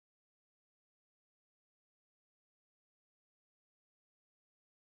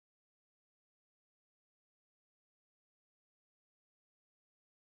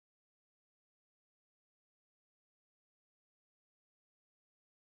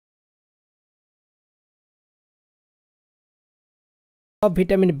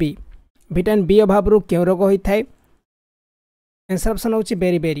Vitamin B अभाव क्यों रोग होता है? आंसर ऑप्शन होची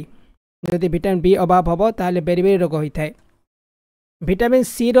बेरी जदि विटामिन बी अभाव हम ताले बेरी रोग होता है। विटामिन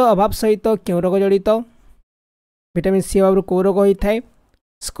सी रो अभाव सहित क्यों रोग जड़ित? विटामिन सी अभाव कौ रोग होता है?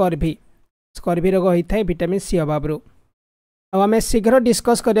 स्कर्वी रोग होता है विटामिन सी अभाव। आम शीघ्र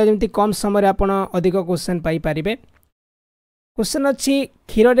डिस्कस करिया जमती कम समय आप अधिक क्वेश्चन पाई पारिबे। क्वेश्चन अच्छी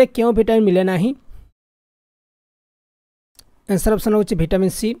क्षीर रे क्यों विटामिन मिले नहीं? आंसर ऑप्शन होची विटामिन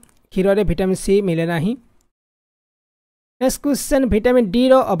सी। क्षीर रे विटामिन सी मिले नहीं। नेक्स्ट क्वेश्चन विटामिन डी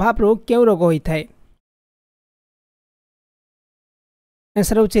रो अभाव रो क्यों रोग होता है?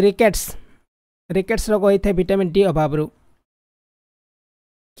 आंसर होची रिकेट्स रोग होता है विटामिन डी अभाव रो।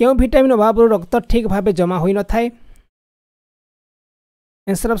 क्यों विटामिन अभाव रो रक्त ठीक भाव जमा होई न थाए?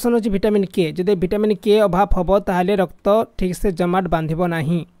 आंसर ऑप्शन होची विटामिन के। जदि विटामिन के अभाव हम ताहले रक्त ठीक से जमाट बांधिबो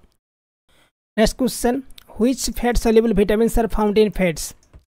नहीं। Next question which fat soluble vitamins are found in fats?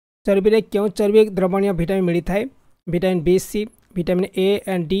 चर्बी रे क्यों चर्बी द्रवणीय विटामिन मिलता है? Vitamin B C, vitamin A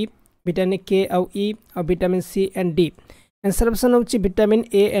and D, vitamin के और ई और vitamin C and D. Answer option होची विटामिन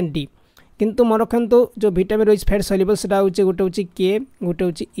ए एंड डी। किंतु मन रखु जो विटामिन रही फैट सॉल्युबल सेटा होची गोटे होची के, गोटे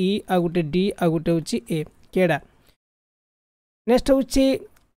होची ई आ गोटे डी आ गोटे होची ए केडा। नेक्स्ट होची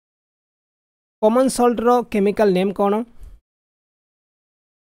कॉमन सॉल्ट रो केमिकल नेम कौन?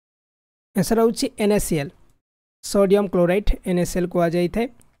 आंसर होची NaCl, सोडियम क्लोराइड NaCl को आ जाई थे।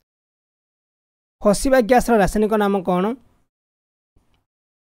 हसिबा गैस रो रासायनिक नाम कौन?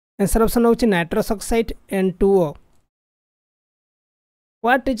 आंसर ऑप्शन होची nitrous oxide N2O।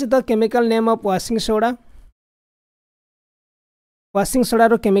 What is the chemical name of washing soda? Washing soda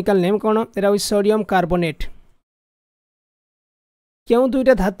row chemical name कौन? एरा होची सोडियम कार्बोनेट। क्यों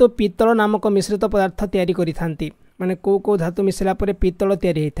दुईटा धातु पित्तल नामक मिश्रित पदार्थ तैयारी करिथांती? माने को धातु मिसला परे पित्तल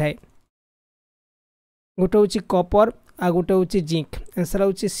तैयारी होता है? गोटे होची कॉपर आ गोटे होची जिंक। आंसर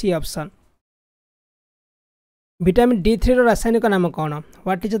होची सी ऑप्शन। विटामिन D3 रो रासायनिक नाम कौन?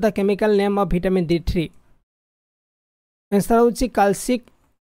 What is the chemical name of vitamin D3? Answer होची कैल्सिक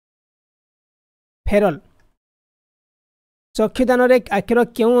फेरल। चक्षुदान रे आखिर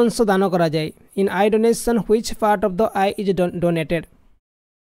क्यों अंश दान करा जाए? इन आई donation which part of the I is donated?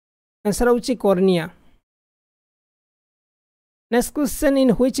 Answer होची cornea. Next question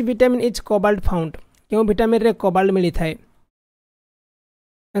in which vitamin is cobalt found? क्यों विटामिन रे कोबाल्ट मिलता है?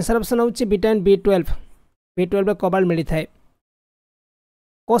 आंसर ऑप्शन होची विटामिन B12 रे कोबाल्ट मिलता है।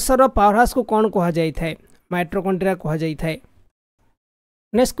 कोषर पावर हाउस को कौन कहा जाता है? माइटोकॉन्ड्रिया कहा जाता है।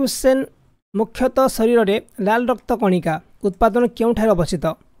 नेक्स्ट क्वेश्चन मुख्यतः शरीर में लाल रक्त कणिका उत्पादन क्यों ठार अवस्थित?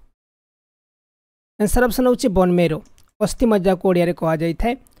 आंसर ऑप्शन होची बोन मेरो, अस्थि मज्जा को ओडिया रे कहा जाता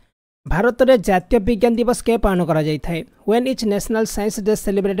है। भारत में जातीय विज्ञान दिवस के पालन करा जाता है? When is national science day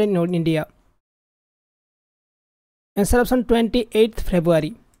celebrated in India? Answer option 28 February.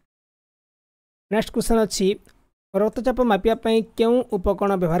 Next question अच्छी रक्तचाप मापिया क्यों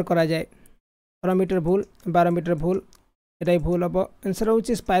उपकरण व्यवहार करा जाए? थर्मोमीटर भूल, बारोमीटर भूल, एटा भूल हम। आंसर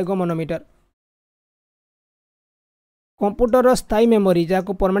होची स्पाइगोमोनोमीटर। कंप्यूटर स्थायी मेमोरी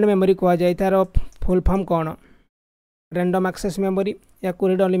जहाँ परमानेंट मेमोरी कह जाए तार फुल फॉर्म कौन? रैंडम एक्सेस मेमोरी या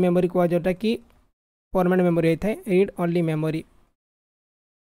रीड ओनली मेमोरी कह जोटा कि परमानेंट मेमोरी होता है read only memory.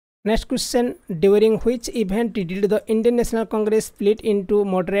 Next question during which event did the Indian national Congress split into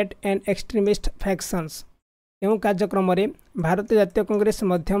moderate and extremist factions? एवं कार्यक्रम में भारतीय जातीय कांग्रेस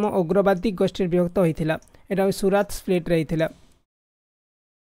मध्यम उग्रवादी गोष्ठी विभक्त होता? यहाँ सूरत स्प्लिट रही।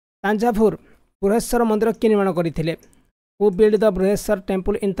 तांजावुर बृहस्वर मंदिर किए निर्माण करते? Who build the बृहस्वर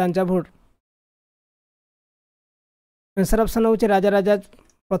temple in Thanjavur? Answer option होची राजा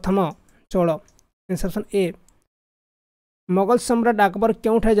प्रथम Chola. Answer option A. Mughal सम्राट अकबर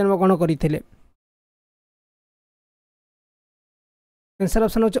क्यों जन्मग्रहण करते? आंसर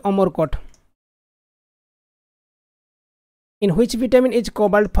ऑप्शन होची Amarkot. In which vitamin is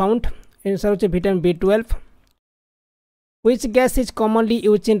cobalt found? Answer होची vitamin B12। Which gas is commonly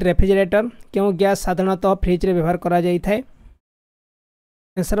use in refrigerator? क्यों गैस साधारणतः फ्रिज रे व्यवहार करा जाई थाए?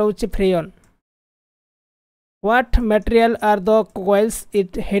 आंसर होची फ्रेयन। What material are the coils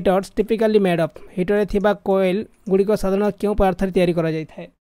it heaters typically made of? Heater रे थिबा कोइल गुड़िक साधारण क्यों पदार्थ तैयारी करा जाई थाए?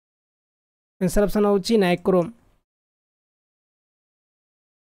 आंसर ऑप्शन होची नाइक्रोम।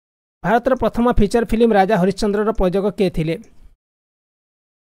 भारतर प्रथम फीचर फिल्म राजा हरिश्चंद्र प्रयोजक किए थे?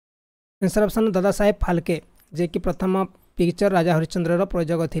 आंसर ऑप्शन दादा साहेब फाल्के जे कि प्रथम पिक्चर राजा हरिश्चंद्र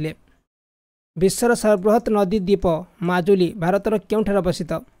प्रयोजक थे। विश्वर सर्वबृहत नदी द्वीप माजुली भारतर क्यों ठार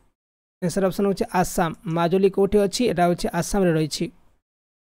अवस्थित? आंसर ऑप्शन होची आसाम। माजुली कोठी अछि? एटा होची आसाम रे रहिछि।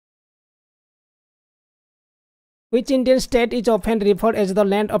 Which Indian state is often referred as the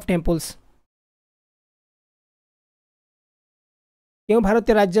land of temples? क्यों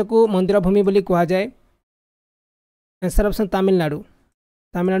भारतीय राज्य को मंदिर भूमि बोली कहा जाए? Answer option Tamil Nadu.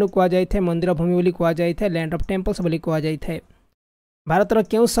 तमिलनाडु कहा जाए मंदिर भूमि बोली कहा जाए, लैंड ऑफ टेम्पल्स बोली कहा जाए। भारतर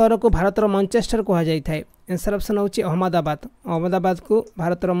क्यों सहर को भारतर मैनचेस्टर कहा जाए? आंसर ऑप्शन होची अहमदाबाद। अहमदाबाद को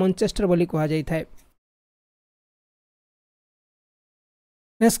भारतर मैनचेस्टर बोली कहा जाए।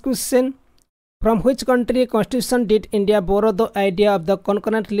 Next question, from which country constitution did India borrow the idea of the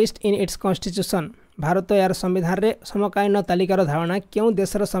concurrent list in its constitution? Bharat यार संविधान रे समकालीन तालिकार धारणा क्यों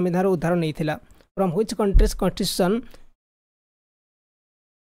देशर संविधान उद्धार नहीं थिला? From which countries constitution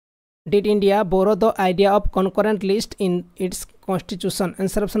did India borrow the idea of concurrent list in its constitution?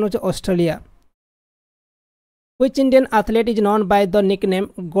 Answer option होची Australia. Which Indian athlete is known by the nickname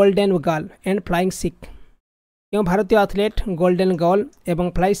golden girl and flying Sikh? क्यों भारतीय एथलीट गोल्डन गर्ल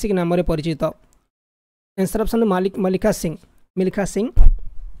एवं fly Sikh नाम रे परिचित? Answer option Milkha Singh. Milkha Singh.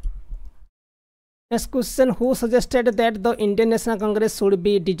 Next question, who suggested that the Indian national Congress should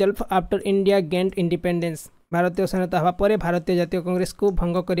be dissolve after India gained independence? भारतीय स्वाधीनता होगा पर भारतीय जातीय कांग्रेस को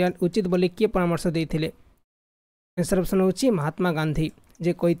भंग करने उचित बोली किए परामर्श देते? आंसर ऑप्शन होची महात्मा गांधी,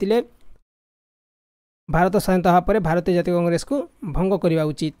 जे कहते भारत स्वाधीनता होगा पर भारतीय जातीय कांग्रेस को भंग करने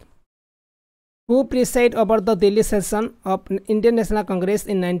उचित। Who preside over the Delhi session of Indian national Congress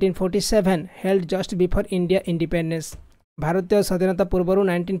in 1947 held just before India independence? भारतीय स्वाधीनता पूर्व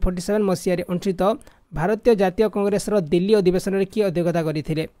 1947 मसीह अनुष्ठित भारतीय जातीय कांग्रेस दिल्ली अधिवेशन में किए अध्यक्षता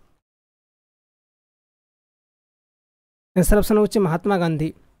करते? आंसर ऑप्शन होची महात्मा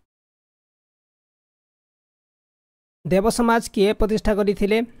गांधी। देव समाज किए प्रतिष्ठा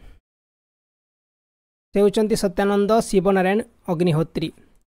करते? से होचंती सत्यानंद शिवनारायण अग्निहोत्री।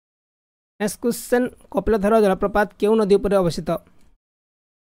 नेक्स्ट क्वेश्चन, कपिलधर जलप्रपात क्यों नदी पर अवस्थित?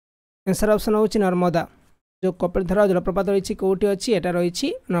 आंसर ऑप्शन होची नर्मदा। जो कपिलधर जलप्रपात रही कौटी अच्छी एटा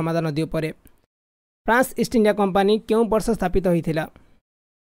रही नर्मदा नदी पर। फ्रांस ईस्ट इंडिया कंपनी क्यों वर्ष स्थापित होता?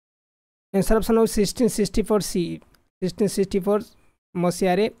 आंसर ऑप्शन हो 1664 सी। 1664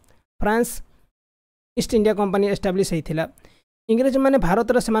 मसीह France east India company establish होता। इंग्रेज मैंने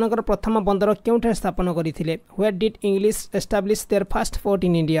भारत सेमानकर प्रथम बंदर क्यों स्थापन करते? Where did English establish there first fort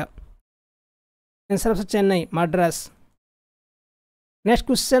in India? Answer option Chennai Madras. Next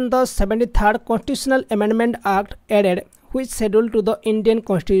question, the 73rd constitutional amendment act added which schedule to the Indian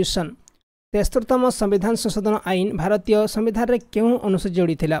constitution? 73तम संविधान संशोधन आईन भारतीय संविधान रे क्यों अनुसूची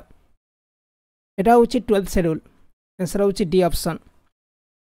जोड़ी थिला? एटा होची 12th शेड्यूल। आंसर होची डी ऑप्शन।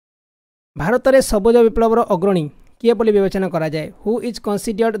 भारत रे सबुज विप्लवर अग्रणी किए बोली विवेचना करा जाए? Who is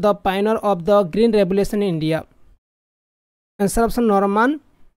considered the Pioneer of the green revolution in India? Answer option Norman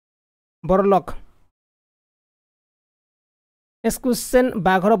Borlaug. Next question,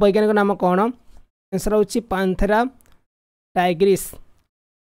 बाघर वैज्ञानिक नाम कौन? आंसर होची Panthera Tigris.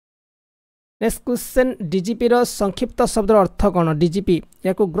 Next question, DGP रो संक्षिप्त शब्द अर्थ कौन? डीजीपी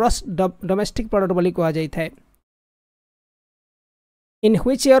या ग्रॉस डोमेस्टिक प्रोडक्ट बोली कहा जाए। In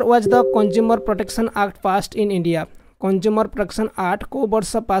which year was the consumer protection act passed in India? Consumer protection act को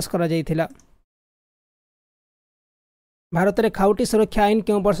वर्ष पास करा जाइथिला? भारत में खाउटी सुरक्षा आईन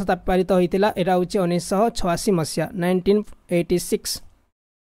क्यों वर्ष पारित होता? यहाँ हूँ 1986 मसीहा 1986।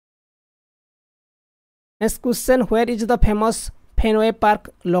 Next question, where is the famous Fenway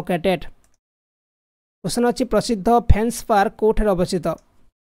park located? Question अच्छी प्रसिद्ध फेन्स पार्क कौटे अवस्थित?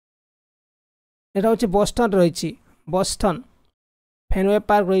 यहाँ हूँ बोस्टन रही। बोस्टन फेनवे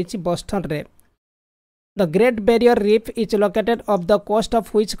पार्क रही बोस्टन रे। The great barrier reef is located of the coast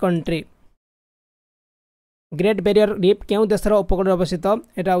of which country? Great barrier reef क्यों देशर उपकूल अवस्थित?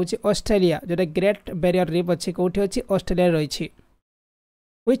 यहाँ हूँ ऑस्ट्रेलिया, जोटा ग्रेट बैरियर रीफ अच्छी कौटी अच्छी ऑस्ट्रेलिया रही।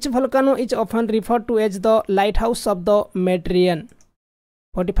 Which volcano is often refer to as the light house of the Mediterranean?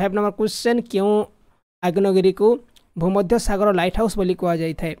 45 number question, क्यों आग्नेयगिरी को भूमध्य सागर लाइट हाउस बोली कहा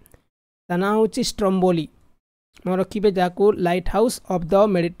जाए? ना हूँ स्ट्रोम्बोली। मन रखिए जहाँ light house of the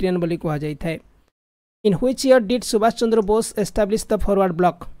Mediterranean बोली कहा जाए। In which year did Subhash Chandra Bose establish the forward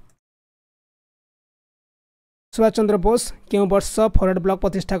block? Subhash Chandra Bose क्यों वर्ष फॉरवर्ड ब्लॉक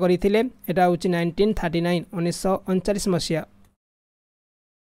प्रतिष्ठा करते? यहाँ हूँ 1939 1939 मसीहा।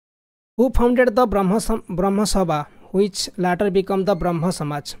 हु फाउंडेड द ब्रह्म सभा व्हिच लाटर बिकम द ब्रह्म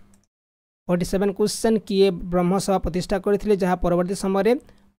समाज? 47 क्वेश्चन, किए ब्रह्म सभा प्रतिष्ठा करते जहाँ परवर्ती समय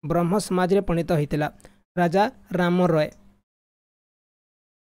ब्रह्म समाज रे परिणत होता? राजा Ram Roy.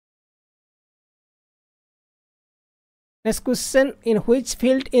 Next question, in which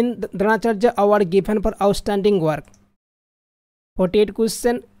field in Dronacharya award given for outstanding work? 48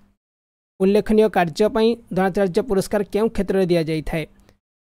 question, उल्लेखनीय कार्य द्रोणाचार्य पुरस्कार क्यों क्षेत्र में दि जाए?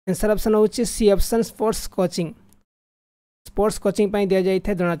 आंसर ऑप्शन हूँ C option sports coaching. Sports coaching दि जाए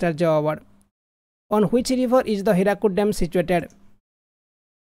Dronacharya award. On which river is the Hirakud dam situated?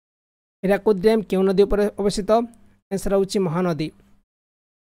 Hirakud dam क्यों नदी पर अवस्थित आंसर होची Mahanadi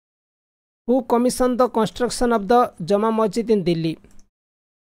who commission the construction of the जमा मस्जिद इन दिल्ली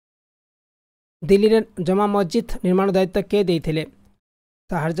दिल्ली रे जमा मस्जिद निर्माण दायित्व के देइथिले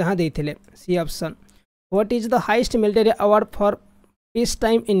Shahjahan देइथिले C option what is the highest military award for peace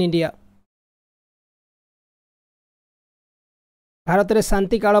time in India Bharat रे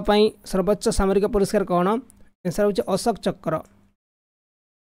शांति काल पई सर्वोच्च सामरिक पुरस्कार कौन आंसर होची अशोक चक्र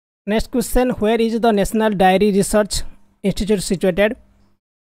next question where is the national diary research institute situated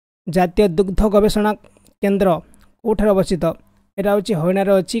जातीय दुग्ध गवेषणा केन्द्र कोठार अवस्थित एटा होची हरियाणा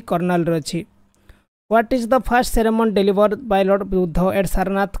रे अछि कर्नाल रे अछि what is the first ceremony delivered by Lord Buddha eight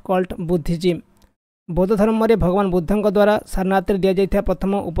Sarnath called Buddhism बौद्ध धर्म रे भगवान बुद्धଙ୍କ द्वारा सारनाथ रे दिया जाइथा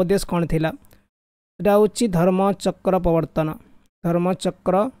प्रथम उपदेश कोन थिला एटा होची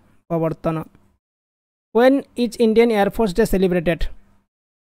धर्मचक्र प्रवर्तन when is Indian air force day celebrated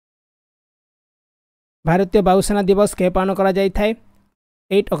भारतीय वायुसेना दिवस के पालन करा जाय थाए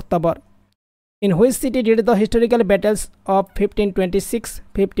 8 October in which city did the historical battles of 1526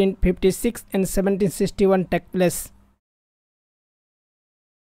 1556 and 1761 take place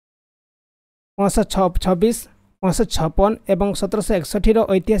 526 556 एवं 1761 रो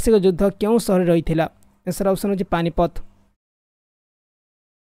ऐतिहासिक युद्ध क्यों शहर रही आंसर ऑप्शन होची पानीपत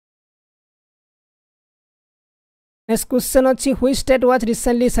नेक्स्ट क्वेश्चन अछि which state was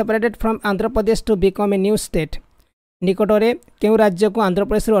recently separated from Andhra Pradesh to become a new state निकटरे केउ राज्य को आंध्र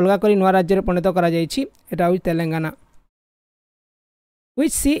प्रदेश रो अलगा करी नवा राज्य रे परिणत करा जायछि एटा होई Telangana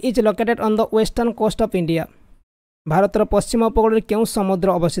which C is located on the western coast of India Bharat रो पश्चिम उपकूल रे केउ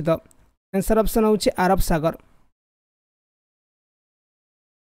समुद्र अवस्थित आंसर ऑप्शन होची अरब सागर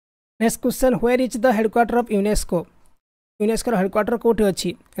next question where is the headquarter of UNESCO UNESCO row headquarter कोठी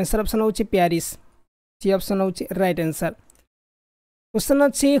अछि आंसर ऑप्शन होची पेरिस सी ऑप्शन होची राइट आंसर क्वेश्चन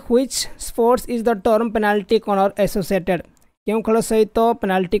अछि which sports is the term penalty corner associated केउ खेल सहित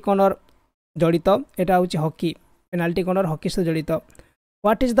पेनाल्टी कॉर्नर जड़ित एटा होची हॉकी पेनाल्टी कॉर्नर हॉकी से जड़ित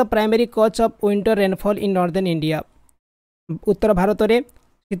what is the primary cause of winter rainfall in northern India उत्तर भारत रे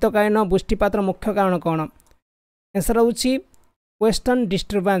शीतकालीन वृष्टिपात मुख्य कारण कौन आंसर होची वेस्टर्न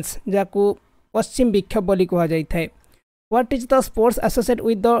डिस्टर्बेंस जाकू पश्चिम विक्षोभ बोली कहा जाय थाए what is the sports associated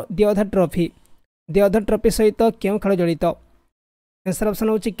with the दियोधर trophy सहित क्यों खेल जड़ित आंसर ऑप्शन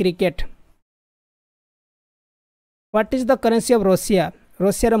होची cricket what is the currency of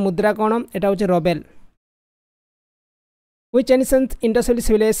Russia मुद्रा कौन एटा होची रोबेल which ancient Indus valley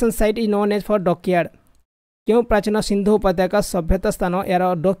civilisation site is known as for dockyard क्यों प्राचीन सिंधु उपत्यका सभ्यता स्थान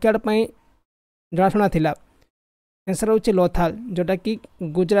यार डॉकयार्ड पई जଣାशुना थिला आंसर होची लोथाल जोटा कि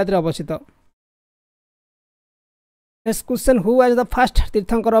गुजरात रे अवस्थित next question who was the first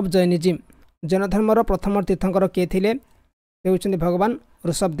तीर्थंकर ऑफ जैनिज्म जैन धर्म रो प्रथम तीर्थंकर के थिले से होचंदी भगवान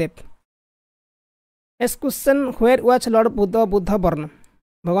Rishabhdev next question where was Lord Buddha burn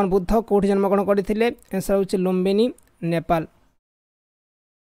भगवान बुद्ध कोठी जन्म ग्रहण करथिले आंसर होची Lumbini Nepal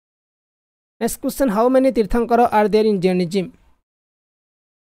next question how many तीर्थंकर are there in Jainism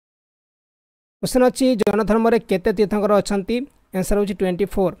question अछि जैन धर्म रे केते तीर्थंकर अछंती आंसर होची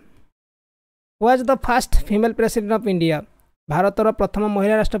 24 was the first female president of India Bharat रो प्रथम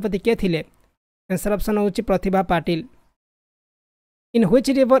महिला राष्ट्रपति के थिले आंसर ऑप्शन होची Pratibha Patil in which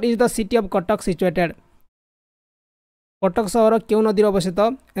river is the city of Cuttack situated Cuttack शहर क्यों नदी अवस्थित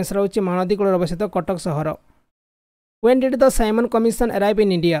आंसर होची महानदी कूल अवस्थित कटक शहर when did the Simon commission arrive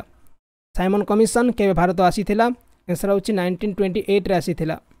in India Simon commission के भारत आसीथिला आंसर होची 1928 रे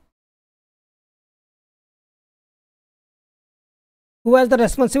आसीथिला who was the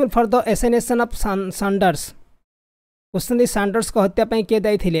responsible for the assassination of Sanders question Sanders को हत्या पई के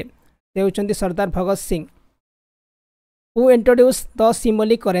दायी थिले से होचंदी सरदार Bhagat Singh who introduce the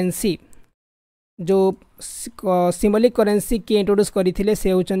symbolic currency जो सिंबॉलिक करेंसी के इंट्रोड्यूस करथिले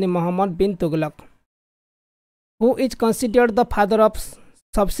से होचंदी मोहम्मद बिन Tughlaq who is considered the father of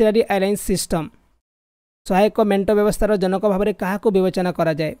subsidiary alliance system सहायक मेंट व्यवस्थार जनक भाव में क्या विवेचना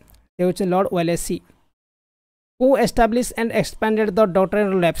करा जाए से होचंदी Lord वेलेसी who establish and expanded the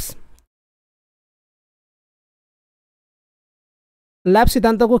doctrinal lab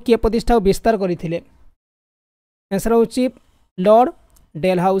सिद्धांत को किए प्रतिष्ठा और विस्तार करथिले आंसर होची लॉर्ड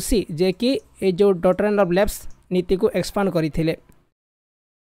डेलहाउसी जे कि ए जो डॉक्ट्रिन ऑफ लैब्स नीति को एक्सपांड करथिले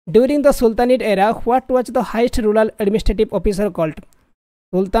during the sultanate era what was the highest rural administrative officer called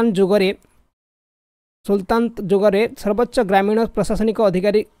सुल्तान जुगरे सर्वोच्च ग्रामीण प्रशासनिक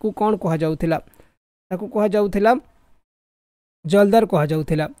अधिकारी को कौन कहा जाउथिला ताको कहा जाउथिला जलदार कहा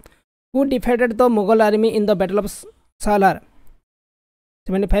जाउथिला who defeated the Mughal army in the battle of Salaar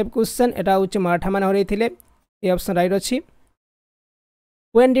 75 question एटा होची मराठा माने हरैथिले ए ऑप्शन राइट अछि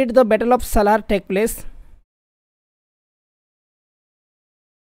When did the Battle of Salar take place?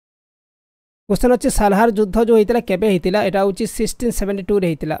 Question अच्छे सालार युद्ध जो होता केबे होता एटा हूँ 1672 रे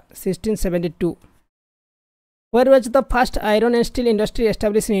होता 1672. Where was the first iron and steel industry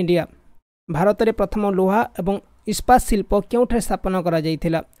established in India? Bharat में प्रथम लुहा एवं इस्पात शिल्प क्योंठे स्थापन करा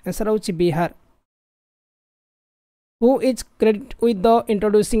जाइथिला? आंसर हूँ Bihar. Who is credited with the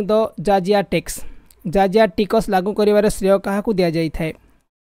introducing the जाजिया tax? जाजिया टिकस लागू करिवार श्रेय काहाकू दिया जाइथाय?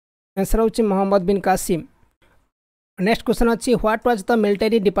 आंसर हूँ मोहम्मद बिन कासिम. नेक्स्ट क्वेश्चन अच्छी what was the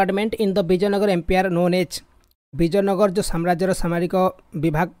military department in the Vijayanagar empire known as? Vijayanagar जो साम्राज्यर सामरिक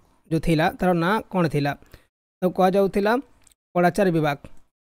विभाग जो थिला तार ना कौन थिला? तो कह जाउथिला कलाचार विभाग.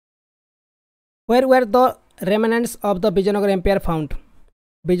 Where where the रेमेनेंट्स of the Vijayanagar empire found?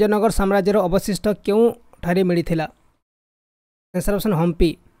 Vijayanagar साम्राज्यर अवशिष्ट क्यों ठारे मिलिथिला? Answer option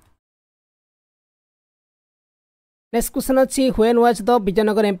Hampi. Next question अच्छी when was the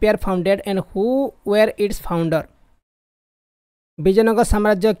Vijayanagar empire founded and who were it's founder? Vijayanagar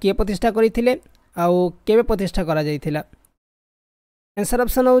साम्राज्य किए प्रतिष्ठा करथिले आउ केबे प्रतिष्ठा करा जाइथिला? आंसर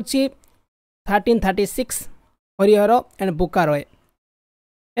ऑप्शन होची 1336 Harihar and बुकारोय.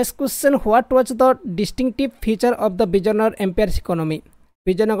 Next question what was the distinctive feature of the Vijayanagar empire economy?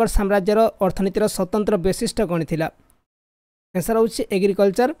 Vijayanagar साम्राज्यर अर्थनीतिर स्वतंत्र वैशिष्ट्य कौन थिला? आंसर होची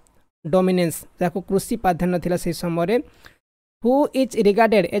एग्रीकल्चर डोमिनेंस जाको कृषि प्राधान्य थिला से समय. Who is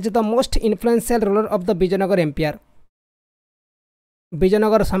regarded as the most influential ruler of the Vijayanagar empire?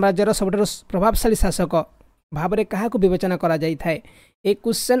 Vijayanagar साम्राज्यर सबुठ प्रभावशाली शासक भाव में क्या विवेचना करा जाय थाए? एक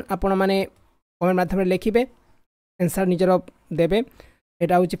क्वेश्चन आपण माने कमेंट माध्यम लिखिबे आंसर निजर देबे.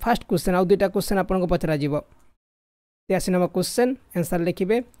 एटा होची फर्स्ट क्वेश्चन. आउ दुईटा क्वेश्चन आपन को पचरा जीवो. 83 number question answer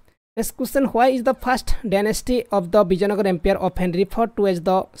लिखिबे. Next question why is the first dynasty of the Vijayanagar empire often refer to as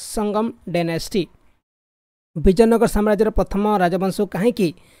the Sangam dynasty? Vijayanagar साम्राज्यर प्रथम राजवंश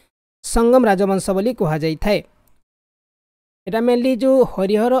कहीं संगम राजवंश बोली कहा जाय थाए? एटा मेनली जो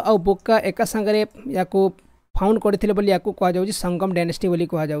हरिहर और बोका एका संगे या फाउंड करथिले बोली याकू कहा जाउची संगम डायनेस्टी बोली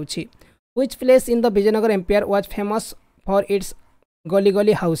कहा जाउची. Which place in the Vijayanagar empire was famous for its गली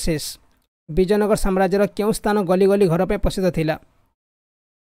गली हाउसेस? विजयनगर साम्राज्यर क्यों स्थान गली गली घर पे प्रसिद्ध थिला?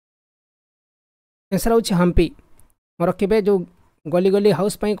 आंसर होची हम्पी. रखिबे जो गली गली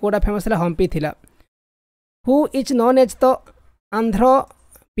हाउस पई कोडा फेमस थिला हम्पी थिला. Who is known as the Andhra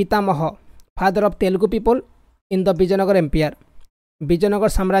Pitamah father of Telugu people in the Vijayanagar empire? Vijayanagar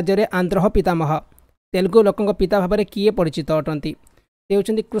साम्राज्य रे आंध्र पितामह तेलुगु लोकों पिता भाव में किए परिचित अटंती? ते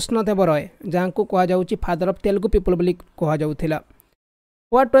होचंती कृष्णदेव राय जहाँ को कहा जाउची फादर ऑफ तेलुगु पीपल बोली कहा जाउथिला.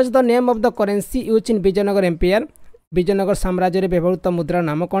 What was the name of the currency use in Vijayanagar empire? Vijayanagar साम्राज्य रे व्यवहृत मुद्रा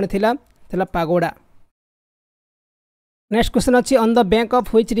नाम कौन थिला? थिला पागोडा. नेक्स्ट क्वेश्चन अच्छी on the bank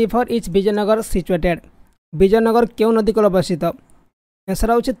of which river is Vijayanagar situated? Vijayanagar क्यों नदी को अवस्थित?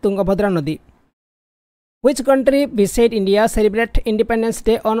 आंसर होची तुंगभद्रा नदी. Which country beside India celebrate Independence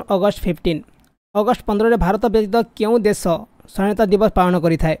Day on August 15? August 15 Bharat व्यतीत क्यों देश स्वाधीनता दिवस पालन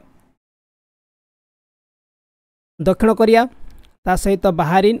करिथाय? दक्षिण कोरिया ता सहित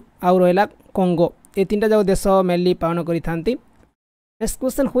बाहरीन आउ रहिला कोंगो ए तीनटा जो देश मेनली पालन करिथांती. Next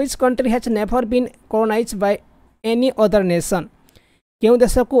question which country has never been colonised by any other nation? क्यों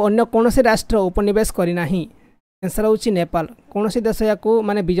देश को अन्य कौनसी राष्ट्र उपनिवेश करि नाही? आंसर होची नेपाल. कौनसी देश याकू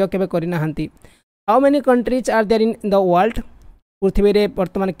माने विजय केबे करि नाहंती. How many countries are there in the world? पृथ्वी रे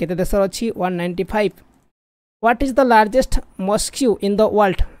वर्तमान केते देश अछि? 195. What is the largest मस्क्यू in the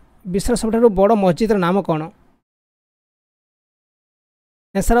world? विश्व सबठारु बड़ मस्जिद नाम कौन?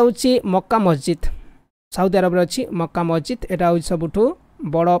 आंसर होची मक्का मस्जिद. सऊदी अरब रे अछि मक्का मस्जिद. एटा होची सबठु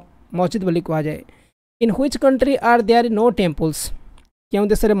बड़ मस्जिद बोली कहा जाए. In which country are there no temples? क्यों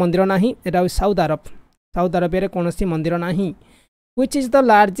देश रे मंदिर नाही? एटा होची सऊदी अरब. सऊदी अरब रे कोनोसी मंदिर नाही. Which is the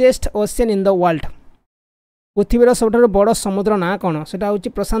largest ocean in the world? पृथ्वीर सबठारु बड़ समुद्र ना कौन? सेटा होची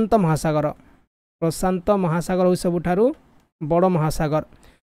प्रशांत महासागर. प्रशांत महासागर होची सबठारु बड़ महासागर.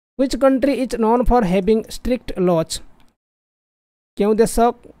 Which country is known for having strict laws? क्यों देश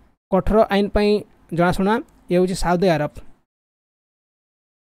कठोर आईन पई जनाशुना? ये होची Saudi Arab.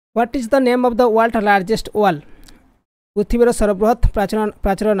 What is the name of the world largest wall? पृथ्वीर सर्वबृहत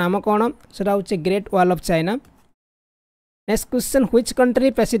प्राचीर नाम कौन? सेटा होची great wall of China. Next question which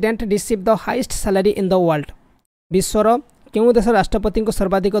country president receive the highest salary in the world? विश्वर क्यों देश राष्ट्रपति को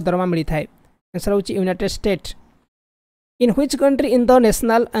सर्वाधिक दरमा मिली थाए? आंसर होची United states. In which country in the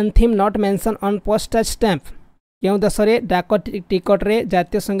national anthem not mention on postage stamp? क्यों देश रे डाक टिकट रे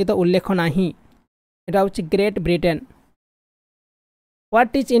जातीय संगीत उल्लेख नाही? एटा होची great Britain.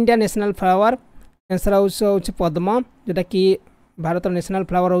 What is India national flower? Answer होची पद्म जेटा कि भारत नेशनल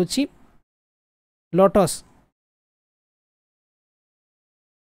फ्लावर होची लोटस.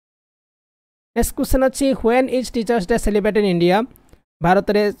 नेक्स्ट क्वेश्चन अच्छी when is teachers day celebrated in India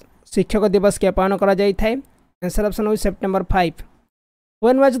Bharat में शिक्षक दिवस के पालन करा जाई थाए आंसर ऑप्शन हो September 5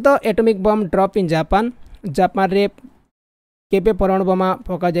 when was the atomic bomb drop in Japan Japan रे केबे परमाणु बोमा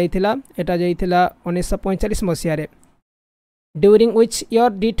पका जाइथिला एटा जाइथिला 1945 मसिया रे during which year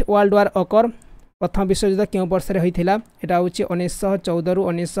did world war अकर प्रथम विश्वयुद्ध केउ वर्ष रे होइथिला एटा होची 1914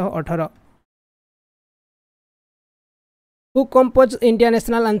 रु 1918 who compose India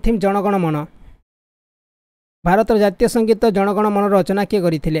national anthem जनगण मन भारत जातीय संगीत जनगण मन रचना किए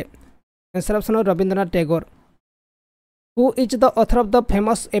गरिथिले answer option Rabindranath Tagore who is the author of the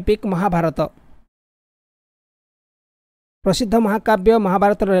famous epic Mahabharat प्रसिद्ध महाकाव्य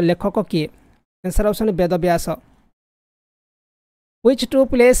महाभारत लेखक किए answer option Vedvyas which two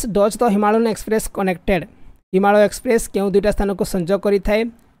place does the Himalayan express connected Himalaya express केउ दुईटा स्थान को संजोग करि थाए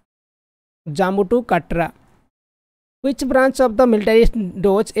Jammu to Katra which branch of the military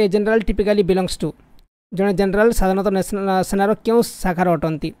dose a general typically belongs to जने जनरल साधारणतः सेनार केउ शाखार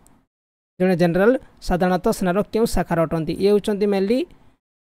अटंती जने जनरल साधारणतः सेनार केउ शाखार अटंती ये होचंती मेनली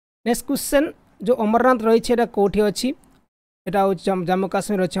नेक्स्ट क्वेश्चन जो अमरनाथ रही है कोठी अछि एटा जम्मू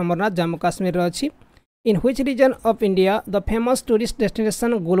काश्मीर अच्छी अमरनाथ जम्मू काश्मीर अच्छी in which reason of India the famous tourist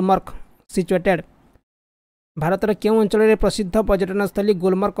destination Gulmarg situated Bharat केउ अंचल में प्रसिद्ध पर्यटन स्थली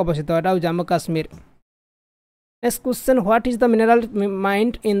गुलमर्ग अवस्थित एटा Jammu Kashmir next question what is the mineral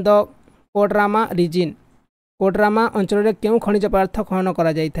mind in the कोडरामा reason कोडरामा अंचल में केउ खनिज पदार्थ खनन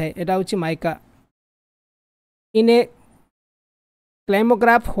करा जाय थाए एटा होची mica in A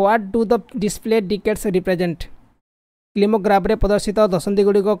climograph what do the display decades represent क्लिमोग्राफ रे प्रदर्शित दशंधि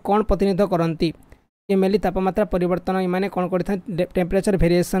गुड़िक कौन प्रतिनिधित्व करती ये मेनली तापमात्रा परिवर्तन इमाने कौन कर टेम्परेचर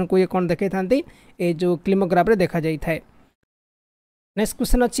वेरिएशन को ये कौन देखा था ये जो क्लिमोग्राफ रे देखा जाई थाए नेक्स्ट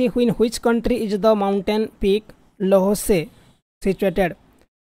क्वेश्चन अच्छी in which country is the mountain peak लोहसे situated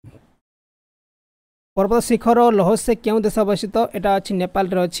पर्वत शिखर लोहसे क्यों देश अवस्थित एटा अच्छी नेपाल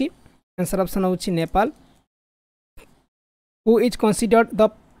रे अच्छी आंसर ऑप्शन होची Nepal who is considered the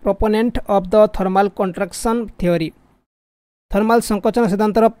proponent of the thermal construction theory thermal संकोचन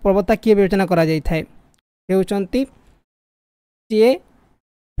सिद्धांतर प्रवक्ता किए विवेचना करा जाय थाए हेउचंती सीए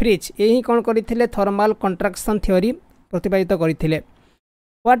फ्रिज यही कौन करथिले थर्मल कंट्रक्शन थ्योरी प्रतिपादित करथिले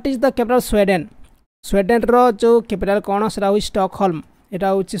what is the capital Sweden Sweden रो जो कैपिटल कौन सेरा हो स्टॉकहोल्म एटा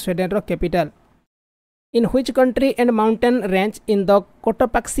होची Sweden row capital in which country and mountain range in the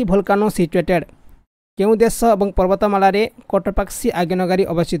कोटोपाक्सी volcano situated केउ देश और पर्वतमाला रे कोटोपाक्सी आग्नेयगिरी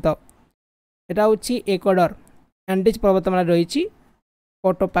अवस्थित एटा होची इक्वाडोर एंडीज पर्वतमाला रही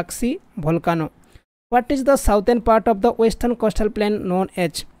कोटोपाक्सी volcano what is the southern part of the western coastal plain known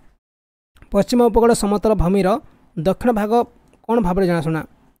as पश्चिम उपकूल समतल भूमिर दक्षिण भाग कौन भाव जनाशुना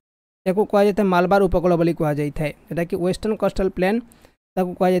या कहुए मालबार उपकूल बोली कहुए जोटा कि western coastal plain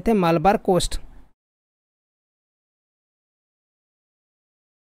कहुए Malabar coast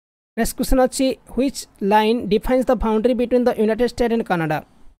next question अच्छी which line defines the boundary between the United states and Canada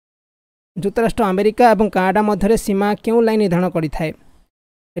जुक्तराष्ट्र America और कनाडा मध्य सीमा क्यों लाइन निर्धारण करें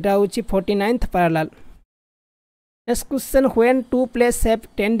यहाँ हूँ 49th parallel next question when to place have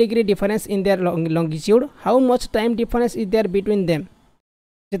 10 degree difference in their longitude how much time difference is there between them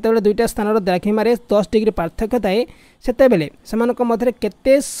जिते दुईटा स्थान द्राघिमार 10 degree पार्थक्य थाए से मध्य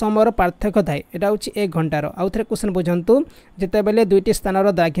केते समय पार्थक्य थाए यहाँ हूँ 1 घंटार आउ थे क्वेश्चन बुझंतु जिते दुईटी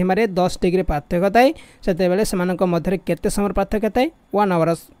स्थान द्राघिमार 10 डिग्री पार्थक्य थाए से मध्य केते समय पार्थक्य थाए 1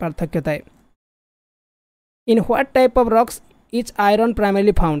 आवर पार्थक्य थाए in what type of rocks is iron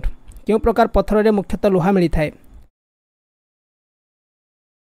primarily found क्यों प्रकार पत्थर रे मुख्यतः लुहा मिलता है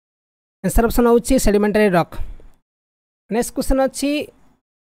आंसर ऑप्शन होची सेडिमेंटरी रॉक नेक्स्ट क्वेश्चन अच्छी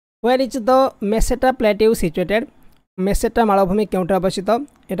where is the Meseta plateau situated Meseta मालभूमि क्योंठे अवस्थित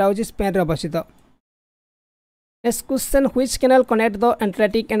यहाँ हूँ स्पेन अवस्थित next question which canal connect the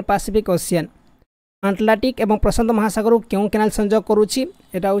Atlantic and Pacific ocean Atlantic और प्रशांत महासागर क्यों कैनाल संजोग करुच्ची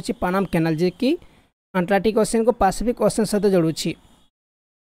यहाँ हूँ पानाम कैनाल जे कि अटलांटिक ओशियन को पैसिफिक ओशियन सहित जोड़ुछि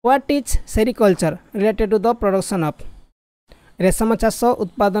what is sericulture related to the production of रेशम चाष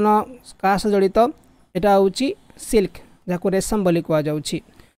उत्पादन क्या जड़ित यहाँ हूँ सिल्क जहाँ रेशम बोली कहुच्छी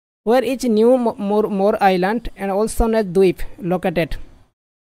where is new more island and also Naz द्वीप लोकेटेड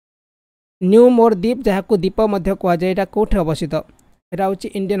न्यू मोर द्वीप जहाँ को द्वीप कहुए कौटे अवस्थित यहाँ हूँ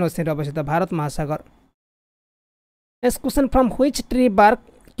इंडियन ओशियन अवस्थित भारत महासागर next question from which tree bark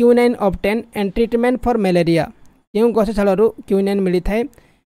क्यूनाइन obtain and treatment for malaria क्यों गछ छालू क्यूनाइन मिलता है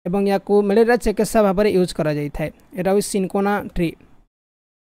और या मलेरिया चिकित्सा भाव में यूज करा जाए यहाँ हूँ cinchona tree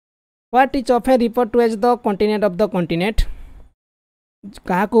what is often refer to as the continent of the continent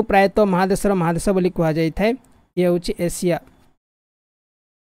क्या प्रायतः महादेशर महादेश बोली कहुए ये हूँ Asia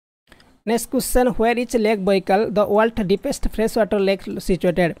next question where is lake Baikal the world deepest fresh water lake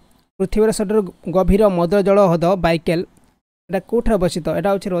situated पृथ्वीर सबुठ गभीर मधुर जल हृद बैकेल एटा कोठे अवस्थित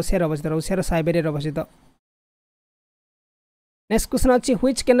एटा होछि रशिया अवस्थित रशिया साइबेरिया अवस्थित। नेक्स्ट क्वेश्चन अच्छी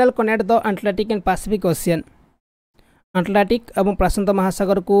which canal connect the Atlantic and Pacific ocean Atlantic और प्रशांत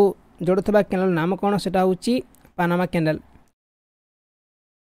महासागर को जोड़ुवा कैनाल नाम कौन सेटा होछि Panama canal.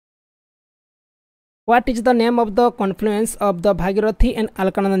 What is the name of the Confluence of the Bhagirathi and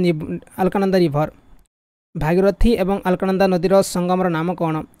Alaknanda river Bhagirathi एवं अलकनंदा नदीर संगमर नाम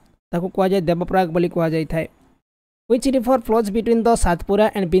कौन ताकू कह जाए देवप्रयाग बोली कह जाए। Which river flows between the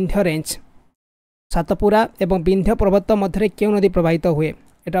Satpura and Vindhya range Satpura एवं विंध्य पर्वत मध्य क्यों नदी प्रवाहित हुए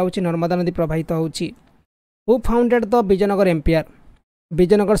एटा होछि नर्मदा नदी प्रवाहित होछि। Who founded the Vijayanagar empire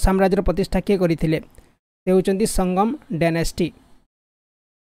Vijayanagar साम्राज्यर प्रतिष्ठा किए करथिले से होचंती संगम dynasty.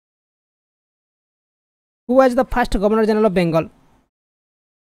 Who was the first governor general of Bengal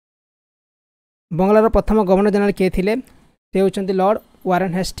बंगलार प्रथम गवर्नर जनरल किए थिले से होचंती Lord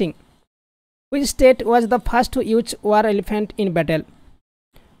Warren Hasting. Which state was the first to use war elephant in battle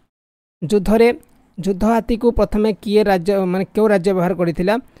युद्धरे युद्ध हाथी को प्रथमे किए राज्य माने क्यों राज्य व्यवहार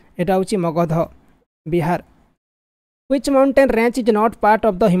करथिला एटा होछि Magadh Bihar. Which mountain range is not part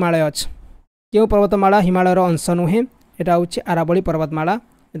of the Himalayas क्यों पर्वतमाला हिमालयर अंश नुहे एटा होछि अरावली पर्वतमाला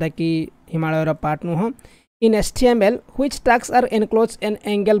एटा कि हिमालयर पार्ट नुह। इन HTML which tags are enclose in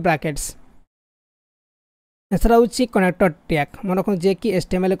angle brackets एसरा होछि कनेक्टर टैग मन रखो जे कि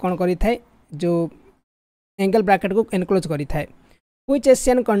एचटीएमएल कोन करि थाए जो एंगल ब्रैकेट को एनक्लोज करि थाए। Which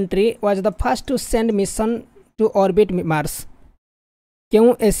Asian country was the first to send mission to orbit Mars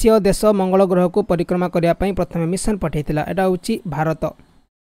क्यों एशिया देश मंगल ग्रह को परिक्रमा करने पर प्रथम मिशन पठाइला एटा होछि Bharat.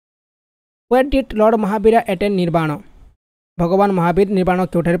 Where did Lord Mahavir attain निर्वाण भगवान महावीर निर्वाण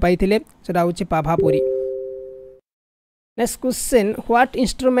क्योंठारे पाइथिले सेटा होछि Pawapuri. Next question what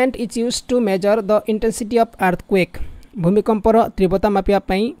instrument is used to measure the intensity of earthquake भूमिकंपर तीव्रता मापिया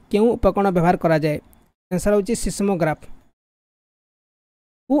पई क्यों उपकरण व्यवहार करा जाए आंसर होछि seismograph.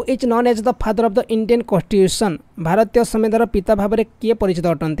 Who is known as the father of the Indian constitution भारतीय संविधान पिता भाव में किए परिचित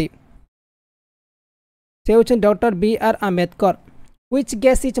अटंती से होछि doctor B R. Ambedkar. Which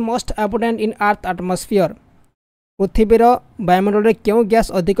gas is most abundant in earth atmosphere पृथ्वीर वायुमंडल में क्यों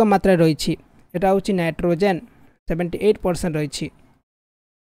गैस अधिक मात्रा रही एटा होछि नाइट्रोजन 78% रही।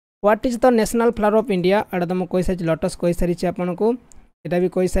 What is the national flower of India एटा तो कहि सारी लोटस कहि सारी आपन को एटा भी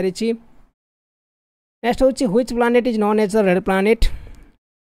कहि सारी। नेक्स्ट होछि which planet is known as the red planet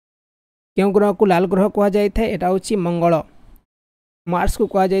क्यों ग्रह को लाल ग्रह कह जाए एटा होछि मंगल मार्स को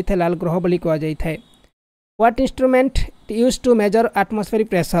कह जाए लाल ग्रह बोली कह जाए। What instrument use to major atmospheric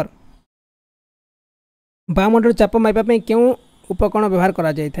pressure वायुमंडल चाप मापा क्यों उपकरण व्यवहार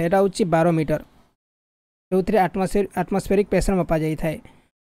करा जाए एटा होछि बारोमीटर जो एटमॉस्फेरिक प्रेशर मापा जाए।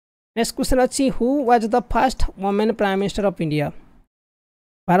 नेक्स्ट क्वेश्चन अच्छी who was the first women prime minister of India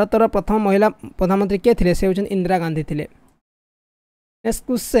भारतर प्रथम महिला प्रधानमंत्री किए थे से होछन इंदिरा गांधी थे। Next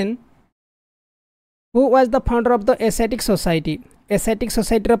question who was the founder of the Asiatic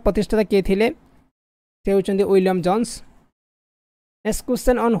society प्रतिष्ठाता किए थे से होछन William Jones. Next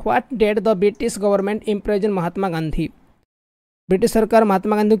question on what date the British government imprison Mahatma Gandhi British सरकार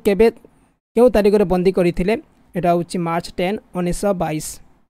महात्मा गांधी केबे क्यों तारीख में बंदी करथिले एटा होछि मार्च 10 1922।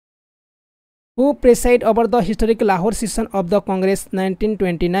 Who preside over the historic Lahore session of the Congress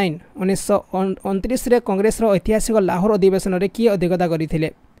 1929 1929 रे कांग्रेस रो ऐतिहासिक लाहौर अधिवेशन रे किए अध्यक्षता करथिले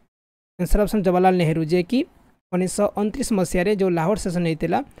आंसर ऑप्शन जवाहरलाल नेहरू जे कि 1929 मसीह रे जो लाहौर सेशन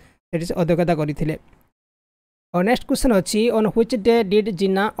हेतिला सेठी से अध्यक्षता करथिले। और नेक्स्ट क्वेश्चन अच्छी on which day did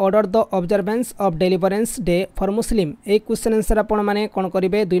Jinnah order the observance of deliverance day for Muslim A question answer आपण माने कोन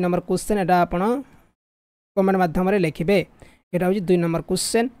करिवे 2 नंबर क्वेश्चन एटा आपण कमेंट माध्यम रे लिखिबे एटा होछि 2 number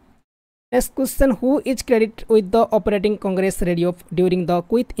question. Next question who is credit with the operating Congress radio during the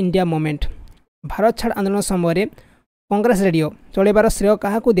quit India movement Bharat छाड़ आंदोलन समय कांग्रेस रेडियो चलेबार श्रेय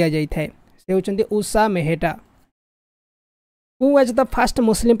क्या दिया जाए से होचंती Usha Mehta. Who was the first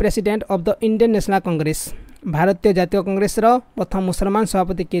Muslim president of the Indian national Congress भारतीय जातीय कांग्रेस रो प्रथम मुसलमान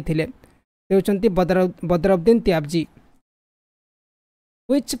सभापति किए थे से होचंती Badruddin Tyabji.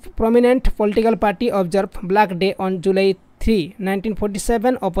 Which prominent political party observe black day on July 3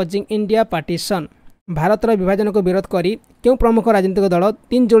 1947 opposing India partition Bharat विभाजन को विरोध करी क्यों प्रमुख राजनीतिक दल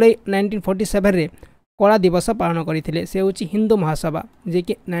 3 जुलाई 1947 रे कला दिवस पालन करते से होची हिंदू महासभा जे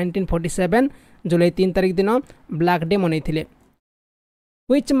कि 1947 जुलाई 3 तारिख दिन ब्लैक डे मनई।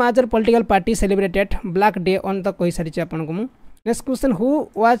 Which major political party celebrated black day on the कही सारी आपन को। Next question who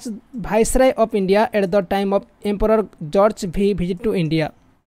was viceroy of India at the time of emperor George भी विजिट टू इंडिया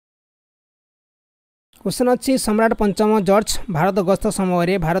क्वेश्चन अच्छी सम्राट पंचम जॉर्ज भारत गस्त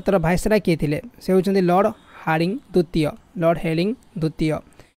समय भारतर भाइसराय किए थे से होउछन्ति लॉर्ड हार्डिंग द्वितीय लॉर्ड हेलिंग द्वितीय।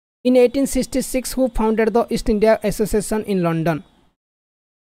 इन 1866 who founded the east India association in London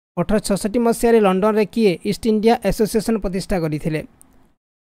 1866 Masih London रे किए ईस्ट इंडिया एसोसिएशन प्रतिष्ठा करथिले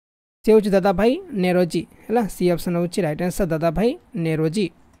से होउछि दादा भाई नेरोजी हैला सी ऑप्शन होउछि राइट आंसर दादा भाई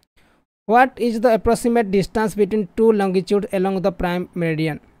नेरोजी। What is the approximate distance between two longitude along the prime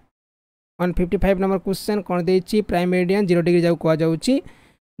meridian 155 number question कोन देछि प्राइम मेरिडियन 0 डिग्री जाउ कोआ जाउछि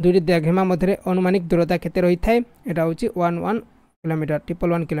दुई द्राघिमा मध्य अनुमानिक दूरता केते रही थाए एटा होउछि 11 किलोमीटर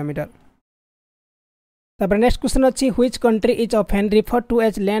 111 किलोमीटर। तापर नेक्स्ट क्वेश्चन अछि which country is often refer to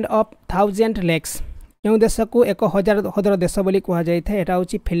as land of 1000 lakes केउ देश को 1000 हदर देश बोली कहा जाय थाए एटा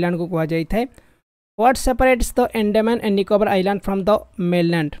होउछि फिनलैंड को कहा जाय थाए। What separates the Andaman and Nicobar island from the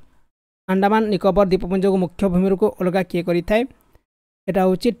mainland Andaman Nicobar द्वीपपुंज को मुख्य भूमि को अलग किए करि थाए एटा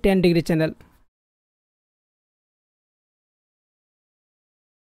होउछि 10 degree channel.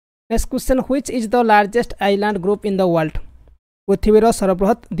 Next question which is the largest island group in the world पृथ्वीर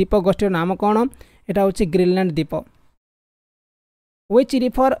सर्वबृहत द्वीप गोष्ठी नाम कौन एटा होउछि ग्रीनलैंड द्वीप। Which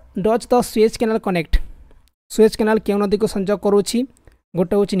river does the Suez canal connect Suez canal केउ नदी को संजोग करूछि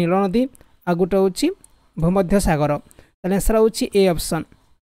गोटे होउछि नील नदी आ गोटे होउछि भूमध्य सागर ताले answer होउछि A option.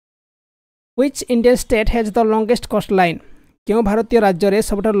 Which Indian state has the longest coast line केउ भारतीय राज्य रे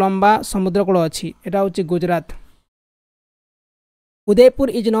सबटा लंबा समुद्रकूल अछि एटा होउछि Gujarat. Udaipur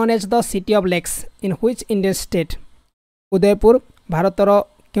is known as the city of lakes in which Indian state Udaipur भारतर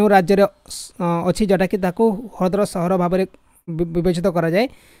क्यों राज्य अच्छी जोटा कि हृदर सहर भाव में विवेचित करा जाए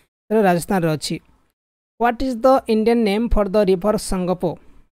राजस्थान रे अच्छी। What is the Indian name for the river Tsangpo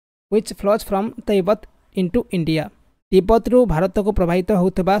which flows from Tibet into India Tibet रु भारत को प्रवाहित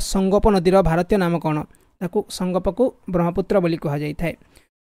होउथबा संगप नदीर भारतीय नाम कौन ताकू संगप को ब्रह्मपुत्र बोली कहा जाय थाए।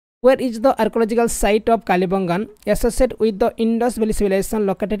 Where is the archaeological site of Kalibangan associated with the Indus Valley civilization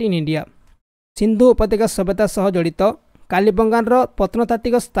located in India Sindhu उपत्यका सभ्यता सह जड़ित कालीबंगान रो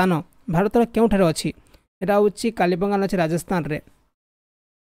प्रत्नतात्विक स्थान भारत केउठारे अछि एटा होछि कालीबंगान अछि राजस्थान रे।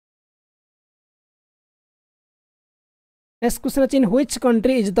 Next question is in which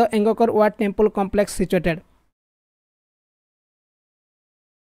country is the एंगकोर watt temple complex situated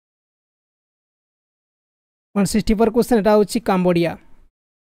 164 question एटा होछि कंबोडिया।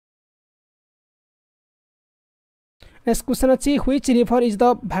 नेक्स्ट क्वेश्चन अच्छी which river is the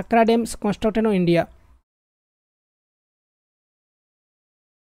Bhakra dam constructed in India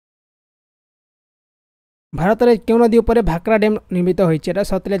Bharat रे केउ नदी ऊपर भाक्रा डैम निर्मित होइछि एटा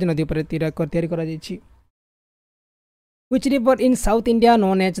सतलेज नदी ऊपर तैयारी करा जाइछि। Which river in south India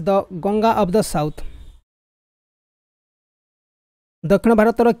known as the Ganga of the south दक्षिण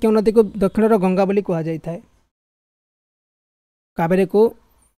भारत रो केउ नदी को दक्षिण रो गंगा बोली कहा जाय थाए कावेरी को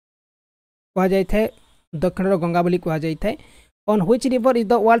कहा जाय थाए दक्षिण गंगा बोली कहा जाय थाए। On which river is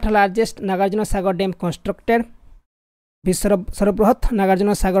the world largest Nagarjuna Sagar dam constructed विश्व सर्वबृहत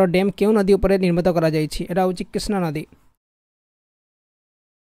नागार्जुन सागर डैम केउ नदी ऊपर निर्मित करा जायछि एटा होछि कृष्णा नदी।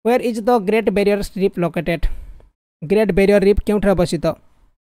 Where is the great barrier reef located great barrier reef केउठारे अवस्थित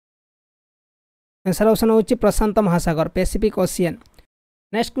आंसर ऑप्शन होछि प्रशांत महासागर पैसिफिक ओशियन।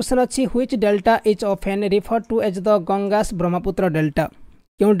 नेक्स्ट क्वेश्चन अछि which delta is often refer to as the Gangas Brahmaputra delta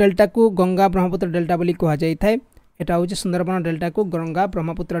क्यों डेल्टा को गंगा ब्रह्मपुत्र डेल्टा बोली कहा जाय थाए एटा होछि सुंदरबन डेल्टा को गंगा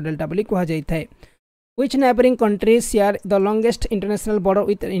ब्रह्मपुत्र डेल्टा बोली कहा जाय थाए। Which neighbouring country share the longest international border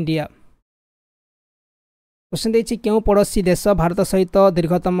with India question देछि क्यों पड़ोसी देश भारत सहित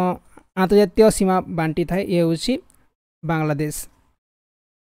दीर्घतम अंतर्जातीय सीमा बांटी थाए ये होछि Bangladesh.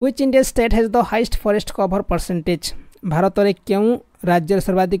 Which Indian state has the highest forest cover percentage Bharat रे क्यों राज्य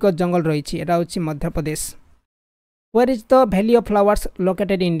सर्वाधिक जंगल रही एटा होछि Madhya Pradesh. Where is the valley of flowers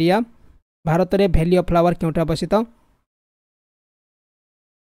located in India Bharat रे वैली ऑफ फ्लावर क्योंठा अवस्थित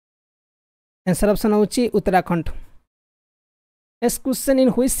आंसर ऑप्शन होछि Uttarakhand. Next question in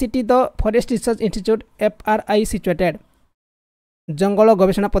which city the forest research institute FRI situated जंगल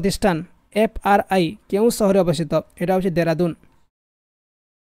गवेषणा प्रतिष्ठान FRI क्यों शहर अवस्थित एटा होछि देहरादून।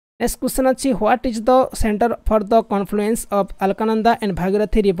 नेक्स्ट क्वेश्चन अछि what is the centre for the Confluence of Alaknanda and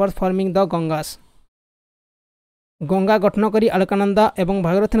Bhagirathi reverse forming the Gangas Ganga गठन करी अलकनंदा एवं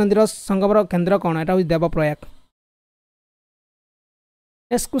भागीरथी नदीर संगमर केन्द्र कौन एटा होछि Devprayag.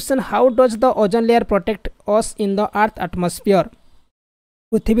 Next question how does the ozone layer protect us in the earth atmosphere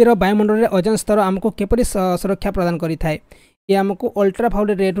पृथ्वीर वायुमंडल रे ओजोन स्तर आमको केपरि सुरक्षा प्रदान करि थाए ये आमको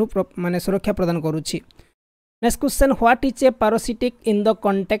अल्ट्रावायोलेट रे रु माने सुरक्षा प्रदान करूछि। Next question what is a parasitic in the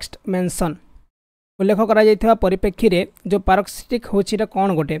context mention उल्लेख करा जायथिबा परिप्रेक्षी रे जो पैरासिटिक होछि एटा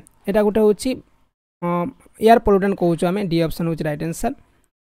कोन गोटे एटा गोटे होछि एयर पोल्यूटेंट कहूँ आम डी ऑप्शन हूँ राइट आंसर।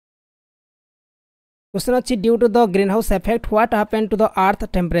 क्वेश्चन अच्छी due to the green house effect what happen to the earth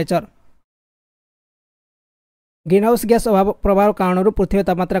temperature. Green house gas अभाव प्रभाव कारण पृथ्वी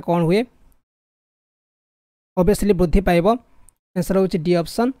तापमात्रा कौन हुए? ऑब्वियसली वृद्धि पाइब। आंसर होची D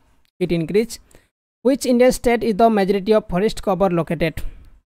option, it increase. Which Indian state is the majority of forest cover located?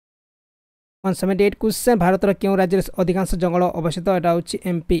 178 question Bharat क्यों राज्य अधिकांश जंगल अवस्थित? एटा होची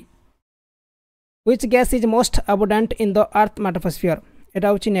MP. Which gas is most abundant in the earth atmosphere? एटा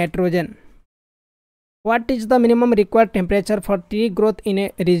होची nitrogen. What is the minimum required temperature for tree growth in A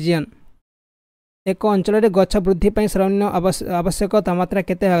reason? एक अंचल गछ वृद्धि पर सर्वनिम्न आवश्यक तापमात्रा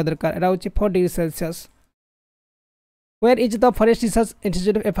केते हेबा दरकार? एटा होची 4 degree Celsius. Where is the forest research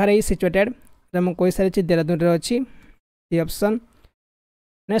institute FRI situated? हम कोई सारी देहरादून रे अछि, डी ऑप्शन।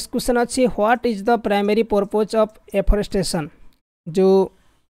 नेक्स्ट क्वेश्चन अच्छी what is the primary purpose of afforestation? जो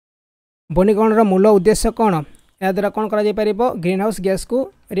वनीकरण मूल उद्देश्य कौन? या द्वारा कौन करा जाय परिबो? ग्रीन हाउस गैस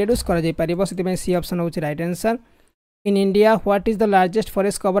को रिड्यूस करा जाय परिबो, सेति सी ऑप्शन होची right answer. In India what is the largest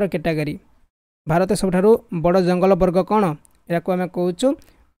forest cover category? Bharat सबठारु बड़ जंगल वर्ग कौन? याको आमे कहूछु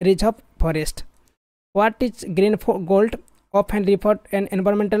reserve forest. What is green gold of and refer N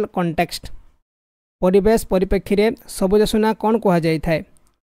environmental context? परिवेश परिप्रेक्षी रे सबुज सुना कौन कहा जाय थाए?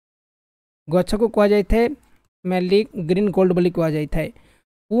 गछ को कहा जाय थाए मेनली ग्रीन गोल्ड बोली कहा जाय थाए।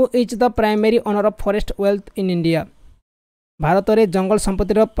 Who is the primary owner of forest wealth in India? Bharat रे जंगल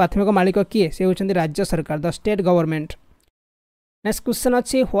संपत्तिर प्राथमिक मालिक किए? से होचंदी राज्य सरकार, the state government. Next question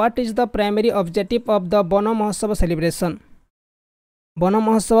अच्छी what is the primary objective of the one महोत्सव सेलिब्रेशन? वन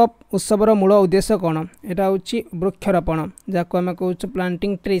महोत्सव उत्सवर मूल उद्देश्य कौन? एटा होची वृक्षारोपण, जाको आमे कहूछु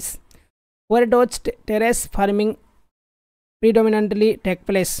planting trees. Where does terrace farming predominantly take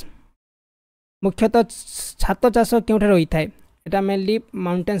place? मुख्यतः छात चाष क्योंठे रही थाए? एटा मेनली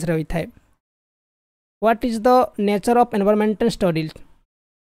माउंटेन्स रही थाए। What is the nature of environmental studies?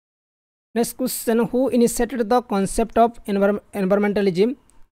 Next question who initiated the concept of environmentalism?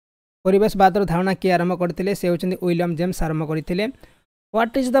 परिवेशवादर धारणा किए आरंभ करथिले? से होचंदी विलियम जेम्स आरंभ करथिले।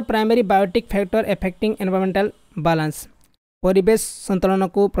 What is the primary biotic factor affecting environmental balance? परिवेश संतुलन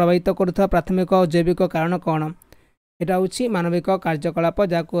को प्रभावित करुवा प्राथमिक जैविक कारण कौन? एटा होची मानविक कार्यकलाप,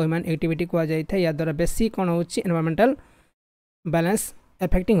 जाको ह्यूमन एक्टिविटी कहा जाय थाए। या द्वारा बेसी कौन होची एनवायरमेंटल बैलेंस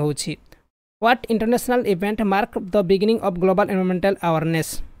एफेक्टिंग होची। What international event mark the beginning of global environmental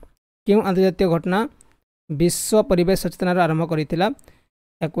awareness? क्यों अंतर्जातीय घटना विश्व परिवेश सचेतनार आरंभ करिथिला?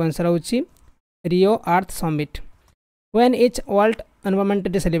 याको आंसर होची रियो अर्थ summit. When is world environment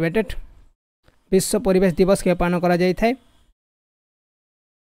day celebrated? विश्व परिवेश दिवस के पालन करा जाय थाए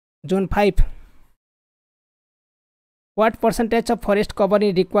जून 5। What percentage of forest cover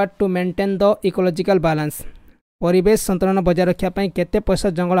is required to maintain the ecological balance? परिवेश संतुलन बजाय रखा पई केते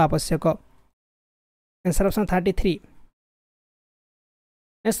प्रतिशत जंगल आवश्यक? Answer option 33।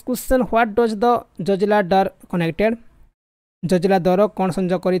 Next question what does the Zoji La डर कनेक्टेड? जोजिला दर कौन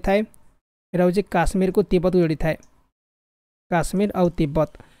संजोग करि थाए? एटा होची काश्मीर को तिब्बत जोड़ी थाए, काश्मीर और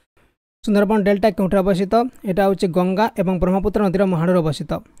तिब्बत। सुंदरबन डेल्टा क्योंठे अवस्थित? एटा होची गंगा एवं ब्रह्मपुत्र नदीर महाणुर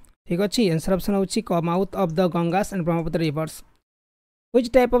अवस्थित। ठीक अच्छे, आंसर ऑप्शन होची mouth of the Gangas and Brahmaputra reverse.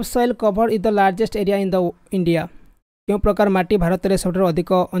 Which type of soil cover is the largest area in the India? क्यों प्रकार माटी भारत में सबुठ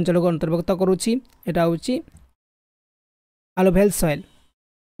अधिक अंचल को अंतर्भुक्त करुछि? एटा होची alluvial soil.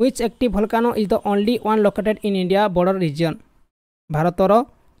 Which active volcano is the only one located in India border reason? भारतर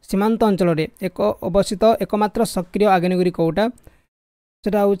सीमांत अंचल एक अवस्थित एकमात्र सक्रिय आग्नेयगिरी कौटा?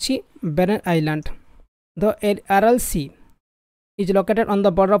 सेटा होची बेरन island. The RL C is located on the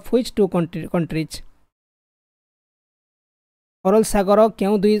border of which two countries? अरल सागर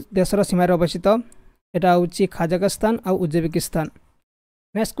क्यों दुई देशर सीमार अवस्थित? एटा होची खाजाकिस्तान और उज्बेकिस्तान।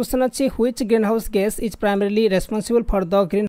 नेक्स्ट क्वेश्चन अच्छी which green house gas is primarily responsible for the green